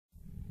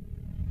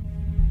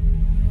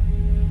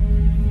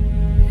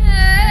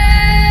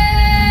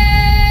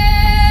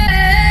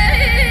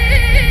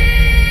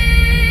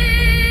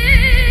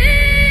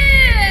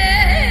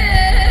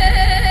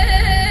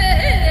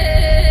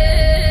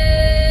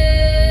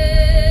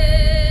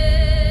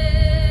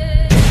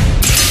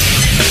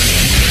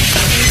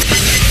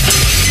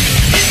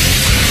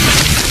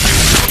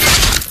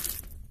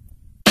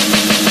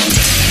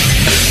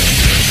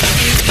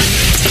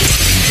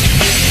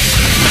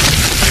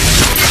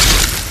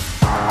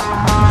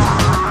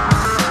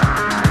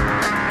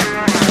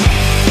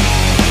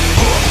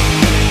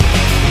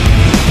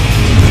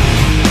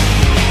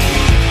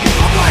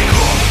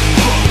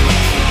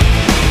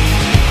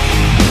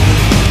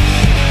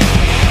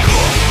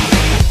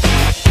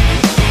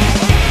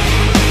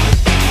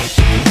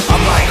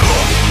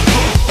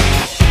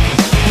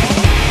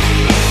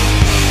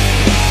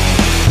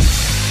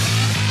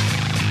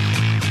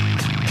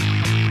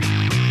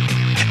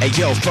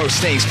yo,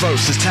 first things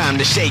first, it's time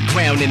to shake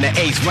ground in the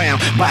 8th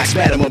round. Box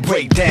battle, I'ma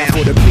break down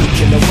for the beat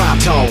and the rhyme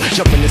tone.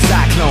 Jump in the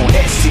cyclone,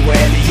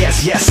 S-C-Weili,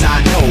 yes,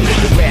 I know.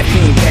 The rap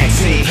beam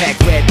vaccine, pack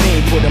red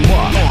beam, put them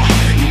up.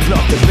 You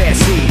pluck the bad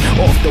seed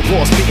off the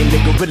wall, spitting the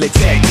gorilla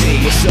tag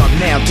team. What's up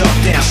now, duck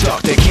down,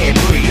 stuck, they can't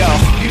breathe. Yo,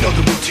 you know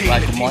the routine.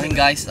 Right, good morning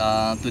guys.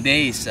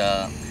 Today is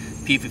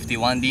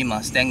P-51D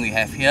Mustang we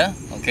have here.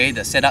 Okay,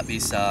 the setup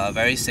is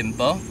very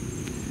simple.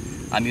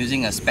 I'm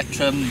using a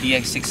Spectrum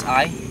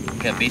DX6i,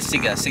 okay, a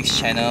basic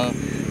 6-channel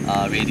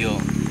radio.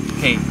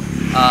 Okay,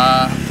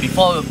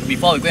 before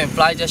we go and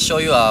fly, just show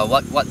you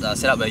what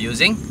setup we're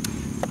using.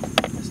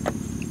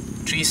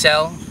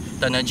 3-cell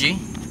Turnergy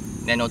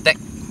Nanotech,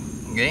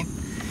 okay,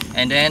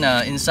 and then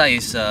inside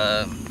is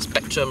a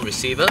Spectrum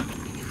receiver.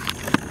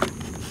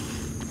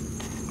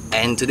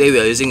 And today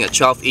we are using a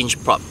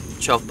 12-inch prop,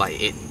 12 by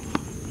 8.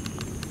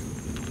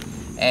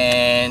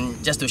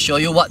 And just to show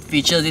you what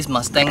features this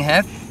Mustang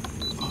have,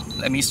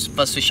 let me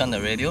first switch on the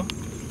radio.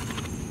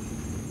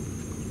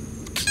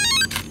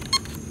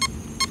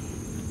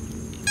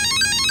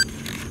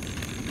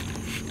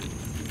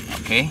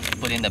 Okay,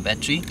 put in the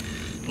battery.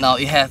 Now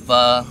it have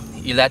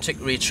electric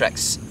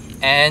retracts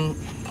and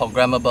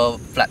programmable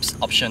flaps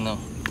optional.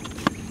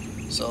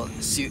 So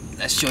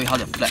let's show you how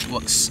the flap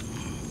works.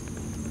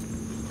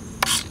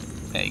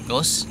 There it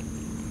goes.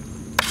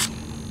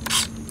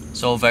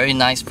 So very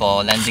nice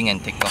for landing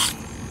and takeoff.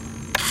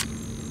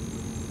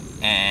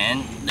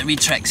 And the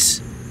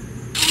retracts.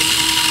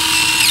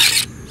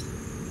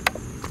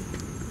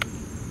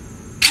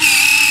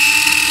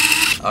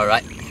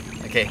 Alright,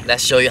 okay,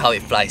 let's show you how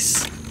it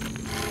flies.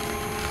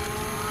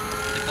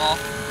 Take off.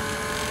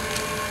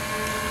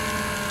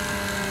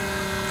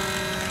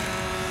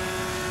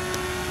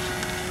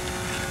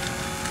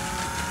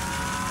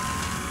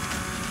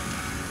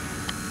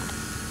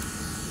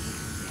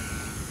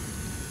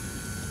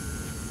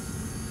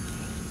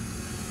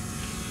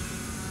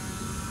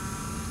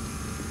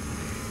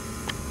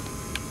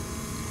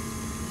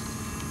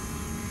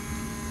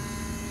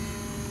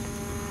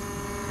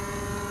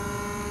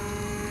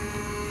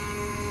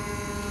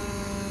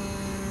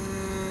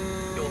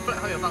 flag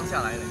它有放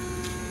下来嘞，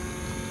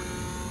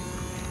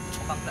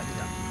我放 flag 一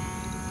下。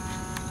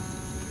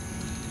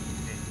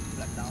Okay,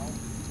 flag down.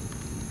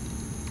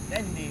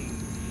 Landing.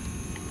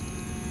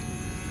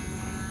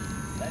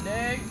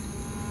 Landing.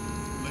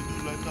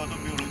 来到都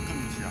没有人跟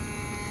你抢。